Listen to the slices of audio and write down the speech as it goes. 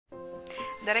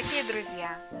Дорогие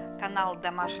друзья, канал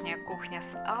 «Домашняя кухня»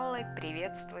 с Аллой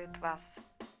приветствует вас.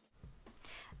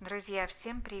 Друзья,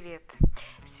 всем привет!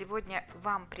 Сегодня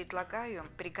вам предлагаю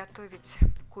приготовить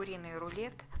куриный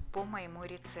рулет по моему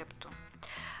рецепту.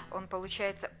 Он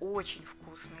получается очень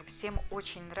вкусный, всем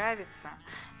очень нравится.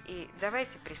 И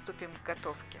давайте приступим к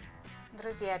готовке.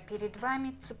 Друзья, перед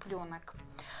вами цыпленок.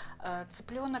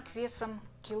 Цыпленок весом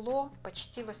кило,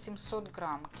 почти 800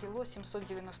 грамм, кило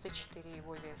 794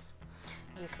 его вес,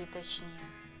 если точнее.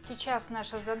 Сейчас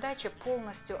наша задача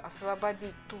полностью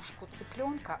освободить тушку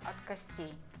цыпленка от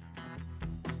костей.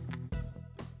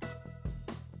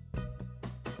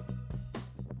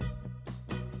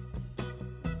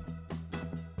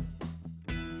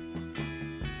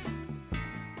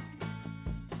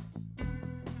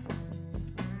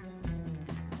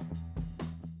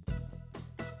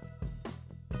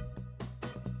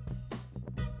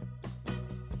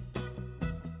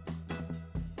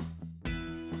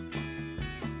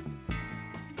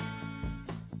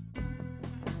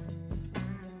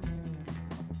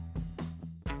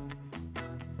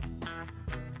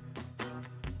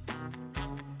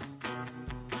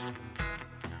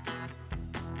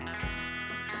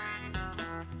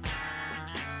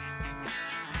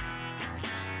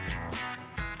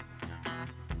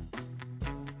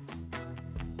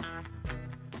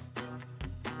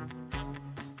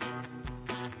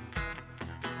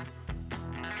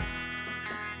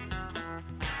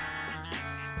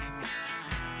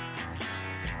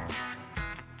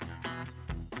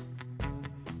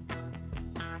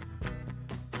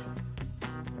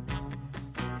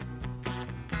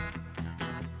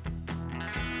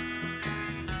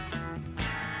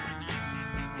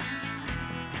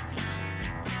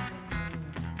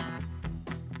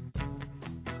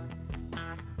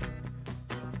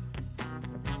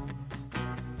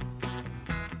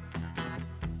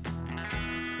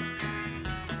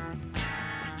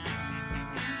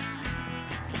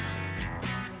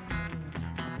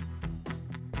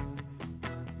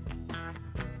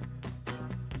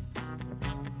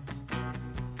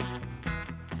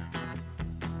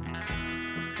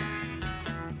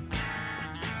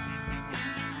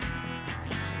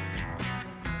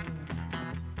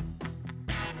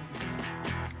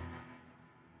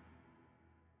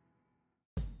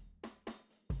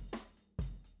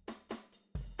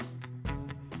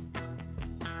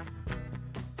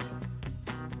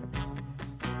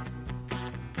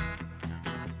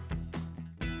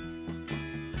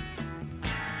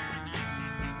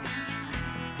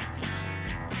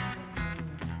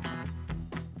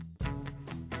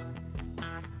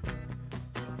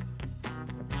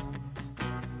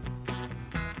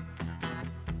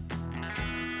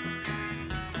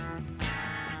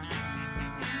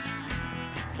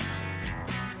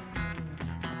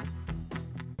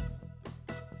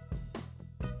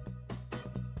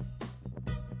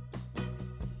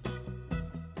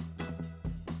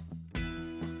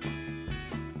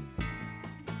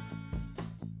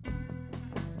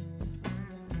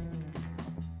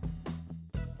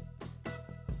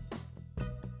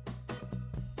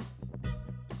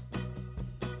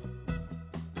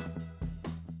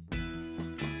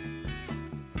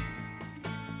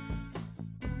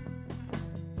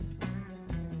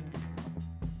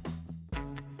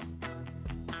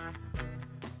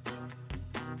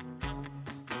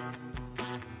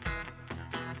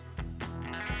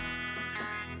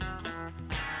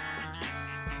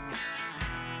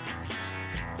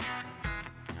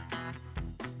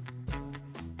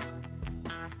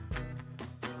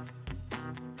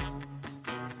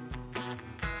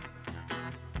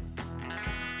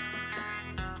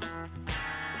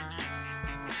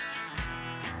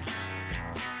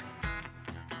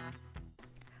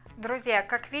 Друзья,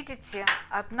 как видите,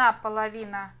 одна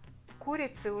половина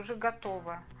курицы уже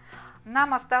готова.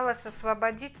 Нам осталось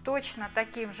освободить точно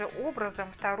таким же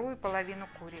образом вторую половину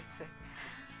курицы.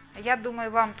 Я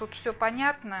думаю, вам тут все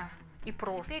понятно и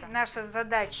просто. Теперь наша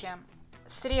задача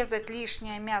срезать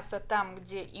лишнее мясо там,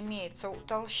 где имеется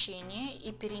утолщение,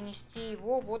 и перенести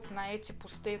его вот на эти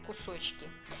пустые кусочки.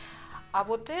 А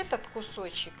вот этот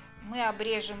кусочек мы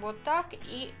обрежем вот так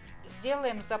и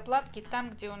сделаем заплатки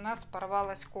там, где у нас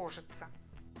порвалась кожица.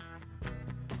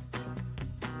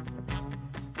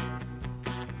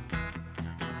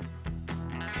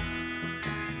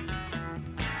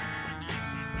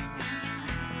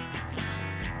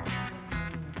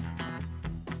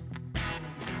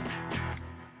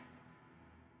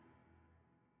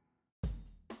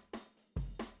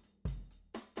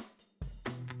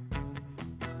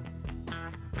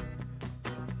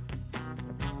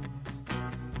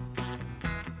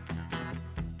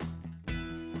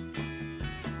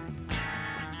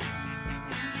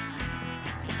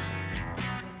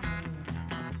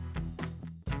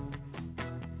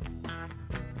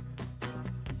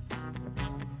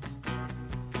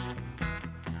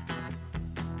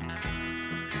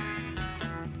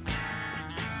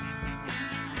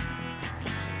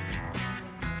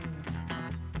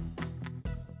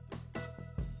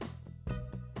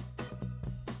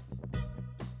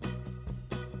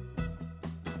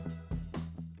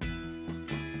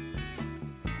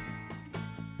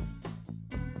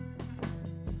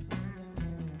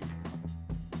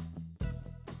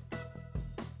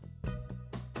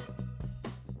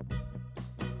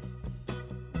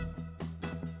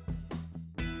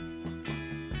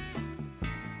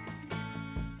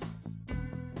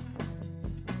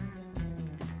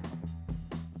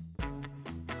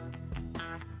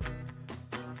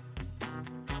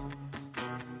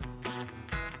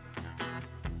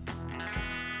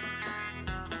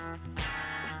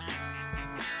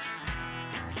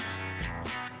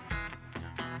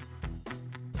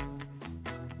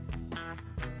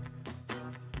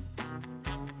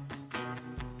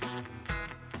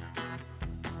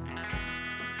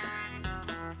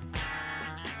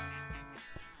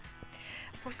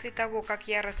 После того, как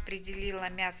я распределила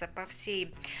мясо по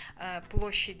всей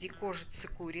площади кожицы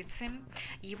курицы,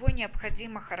 его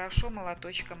необходимо хорошо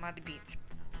молоточком отбить.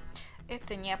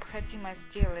 Это необходимо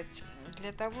сделать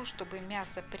для того, чтобы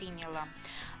мясо приняло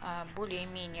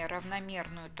более-менее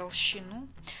равномерную толщину.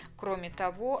 Кроме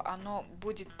того, оно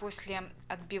будет после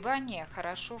отбивания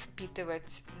хорошо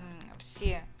впитывать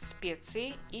все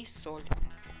специи и соль.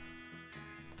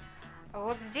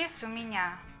 Вот здесь у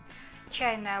меня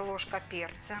чайная ложка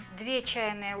перца, 2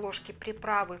 чайные ложки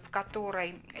приправы, в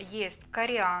которой есть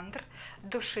кориандр,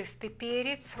 душистый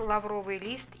перец, лавровый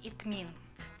лист и тмин.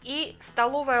 И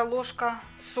столовая ложка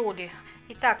соли.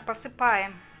 Итак,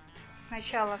 посыпаем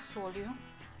сначала солью.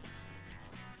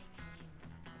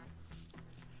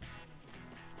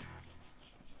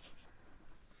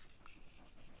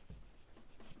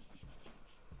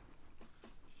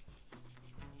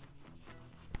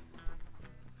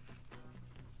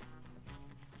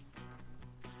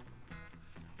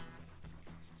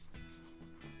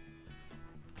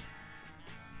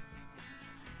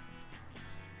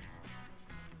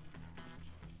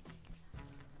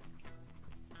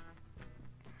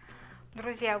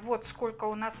 Друзья, вот сколько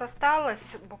у нас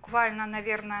осталось, буквально,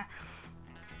 наверное,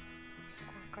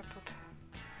 сколько тут,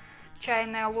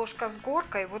 чайная ложка с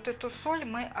горкой. Вот эту соль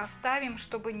мы оставим,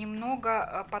 чтобы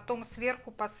немного потом сверху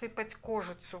посыпать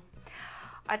кожицу.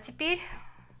 А теперь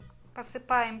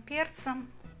посыпаем перцем.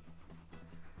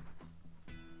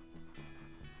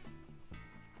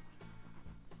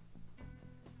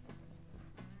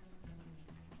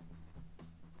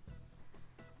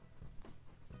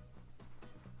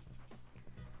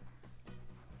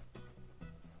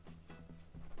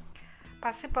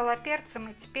 Посыпала перцем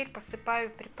и теперь посыпаю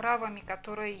приправами,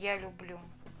 которые я люблю.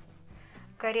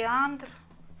 Кориандр,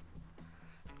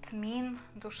 тмин,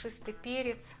 душистый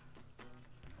перец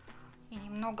и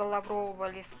немного лаврового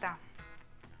листа.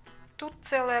 Тут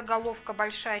целая головка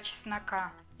большая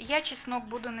чеснока. Я чеснок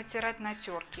буду натирать на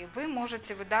терке. Вы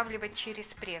можете выдавливать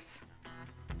через пресс.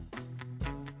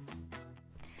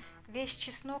 Весь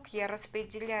чеснок я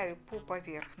распределяю по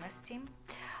поверхности,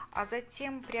 а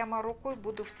затем прямо рукой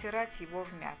буду втирать его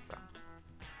в мясо.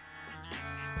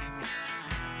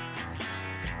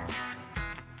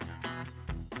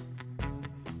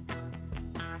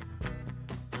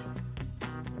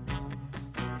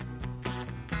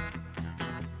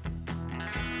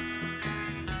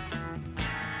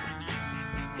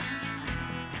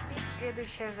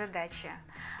 Следующая задача.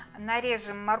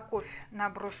 Нарежем морковь на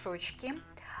брусочки,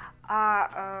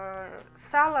 а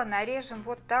сало нарежем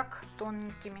вот так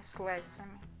тоненькими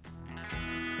слайсами.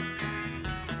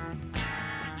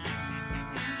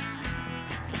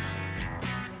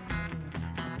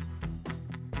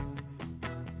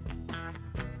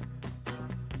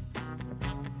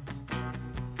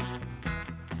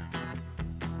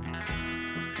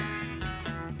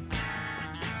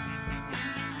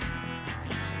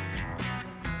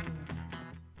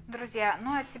 Друзья,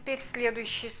 ну а теперь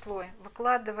следующий слой.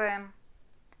 Выкладываем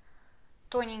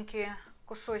тоненькие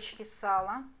кусочки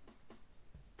сала.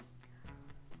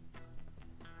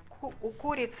 У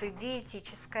курицы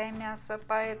диетическое мясо,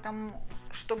 поэтому,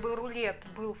 чтобы рулет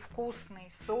был вкусный,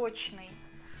 сочный,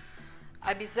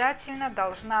 обязательно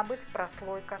должна быть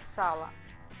прослойка сала.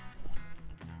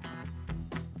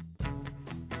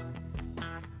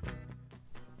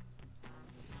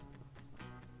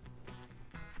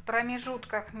 В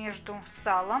промежутках между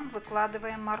салом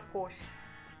выкладываем морковь.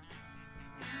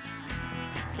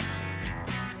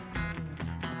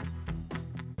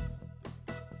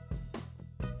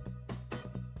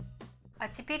 А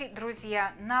теперь,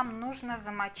 друзья, нам нужно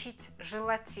замочить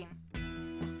желатин.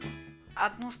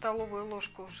 1 столовую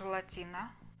ложку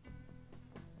желатина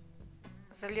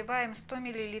заливаем 100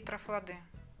 мл воды.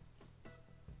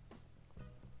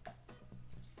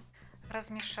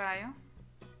 Размешаю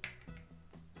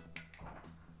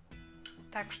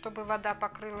так, чтобы вода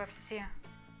покрыла все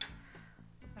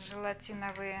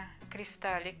желатиновые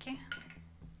кристаллики,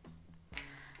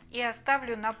 и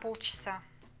оставлю на полчаса.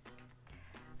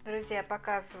 Друзья,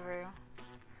 показываю,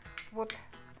 вот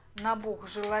набух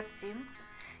желатин,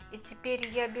 и теперь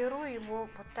я беру его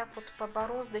вот так вот по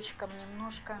бороздочкам,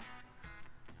 немножко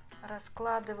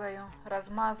раскладываю,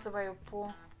 размазываю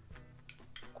по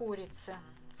курице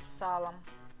с салом.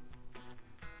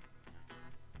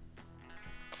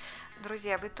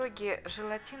 Друзья, в итоге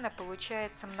желатина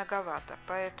получается многовато,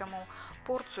 поэтому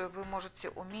порцию вы можете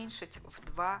уменьшить в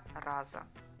 2 раза.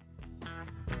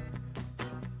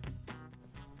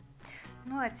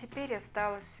 Ну а теперь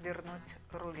осталось свернуть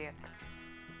рулет.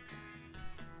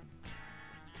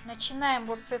 Начинаем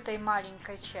вот с этой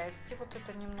маленькой части, вот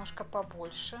это немножко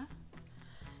побольше.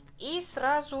 И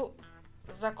сразу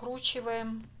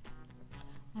закручиваем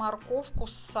морковку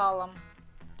с салом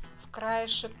в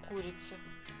краешек курицы.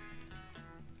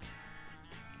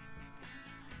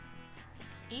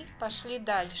 И пошли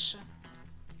дальше.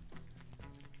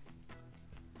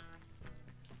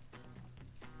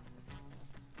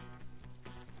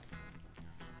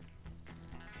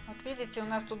 Вот видите, у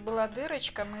нас тут была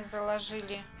дырочка, мы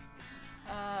заложили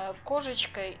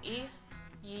кожечкой, и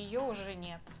ее уже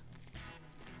нет.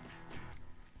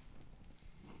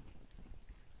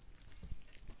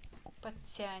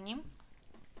 Подтянем.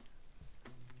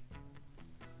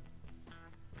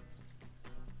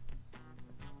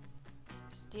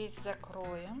 Здесь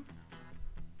закроем.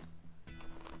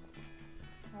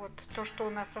 Вот то, что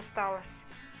у нас осталось,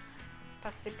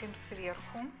 посыпем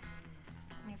сверху.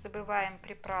 Не забываем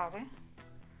приправы.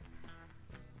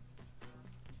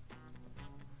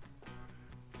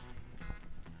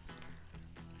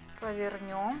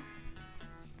 Повернем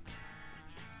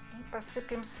и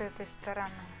посыпем с этой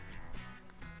стороны.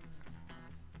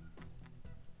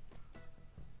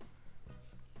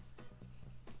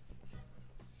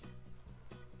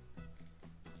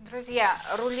 Друзья,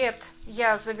 рулет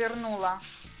я завернула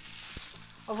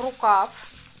в рукав.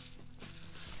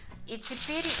 И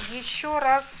теперь еще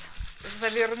раз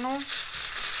заверну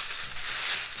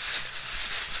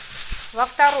во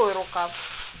второй рукав.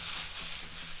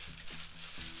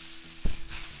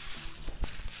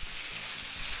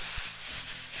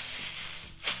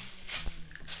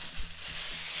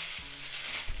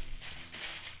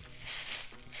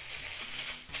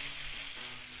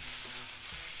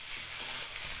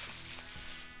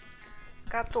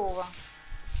 Готово.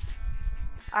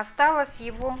 Осталось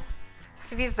его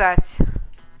связать.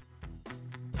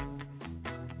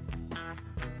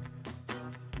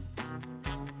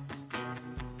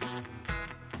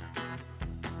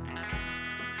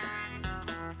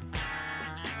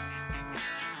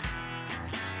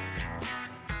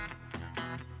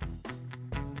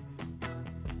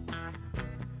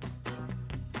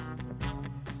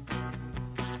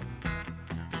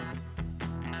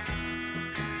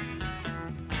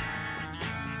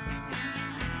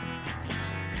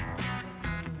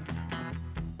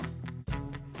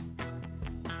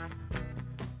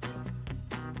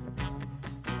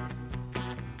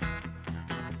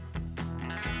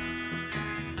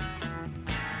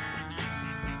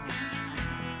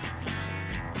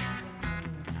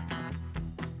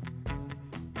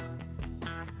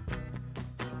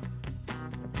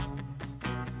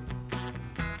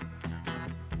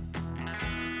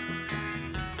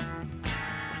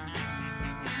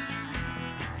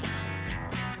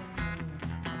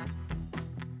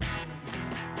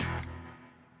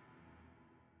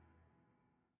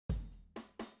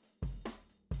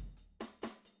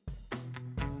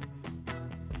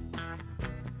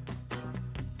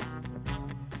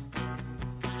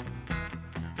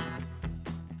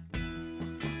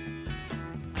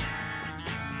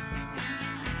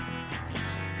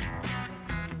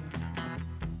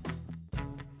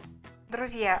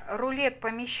 Друзья, рулет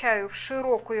помещаю в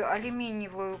широкую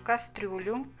алюминиевую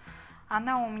кастрюлю.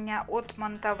 Она у меня от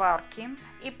мантоварки.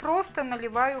 И просто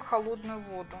наливаю холодную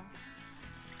воду.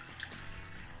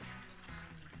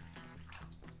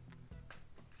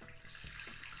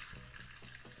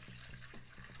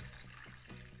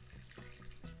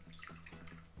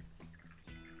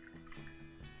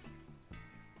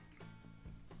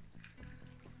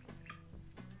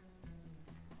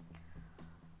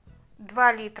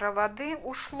 Два литра воды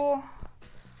ушло.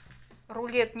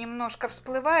 Рулет немножко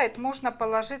всплывает, можно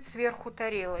положить сверху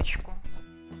тарелочку.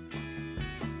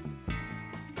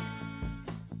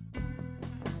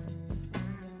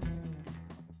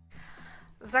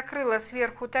 Закрыла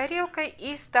сверху тарелкой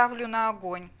и ставлю на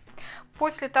огонь.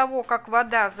 После того, как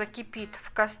вода закипит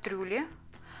в кастрюле,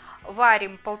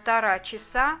 варим 1,5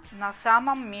 часа на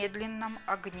самом медленном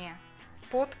огне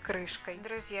под крышкой.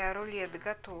 Друзья, рулет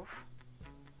готов.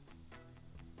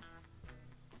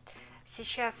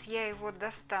 Сейчас я его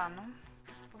достану,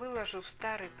 выложу в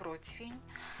старый противень,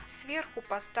 сверху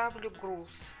поставлю груз.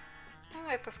 Ну,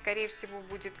 это, скорее всего,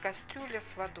 будет кастрюля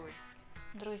с водой.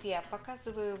 Друзья,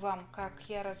 показываю вам, как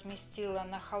я разместила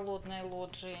на холодной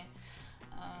лоджии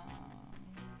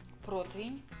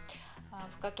противень,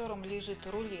 в котором лежит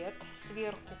рулет,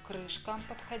 сверху крышка,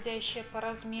 подходящая по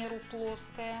размеру,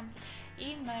 плоская.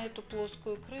 И на эту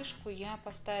плоскую крышку я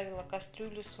поставила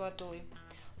кастрюлю с водой.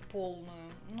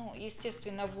 Полную. Ну,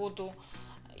 естественно, воду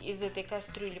из этой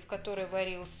кастрюли, в которой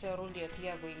варился рулет,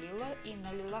 я вылила и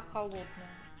налила холодную.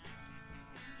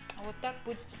 Вот так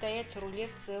будет стоять рулет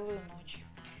целую ночь.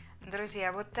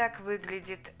 Друзья, вот так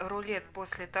выглядит рулет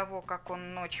после того, как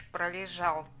он ночь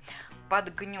пролежал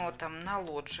под гнетом на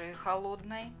лоджии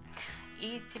холодной.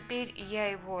 И теперь я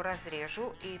его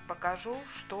разрежу и покажу,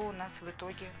 что у нас в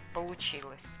итоге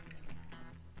получилось.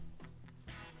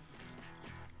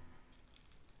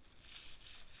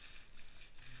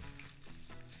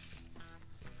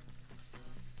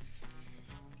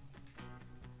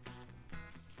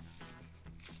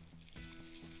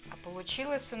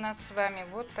 Получилась у нас с вами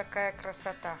вот такая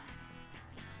красота.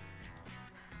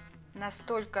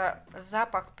 Настолько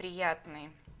запах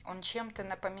приятный. Он чем-то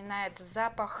напоминает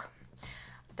запах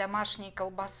домашней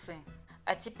колбасы.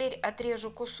 А теперь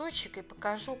отрежу кусочек и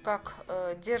покажу, как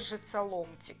держится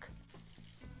ломтик.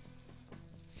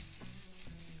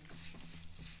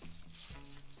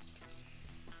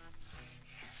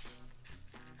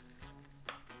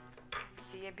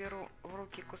 Я беру в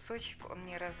руки кусочек, он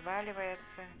не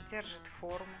разваливается, держит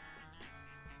форму.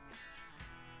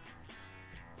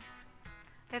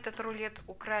 Этот рулет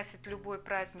украсит любой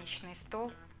праздничный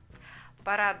стол,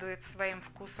 порадует своим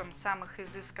вкусом самых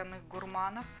изысканных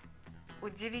гурманов.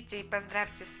 Удивите и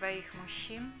поздравьте своих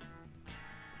мужчин.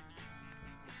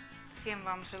 Всем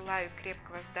вам желаю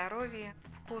крепкого здоровья,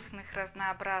 вкусных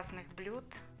разнообразных блюд.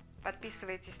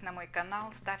 Подписывайтесь на мой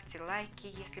канал, ставьте лайки,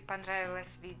 если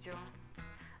понравилось видео.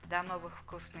 До новых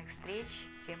вкусных встреч.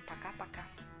 Всем пока-пока.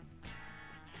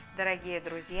 Дорогие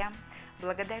друзья,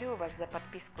 благодарю вас за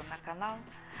подписку на канал.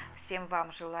 Всем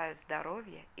вам желаю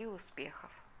здоровья и успехов.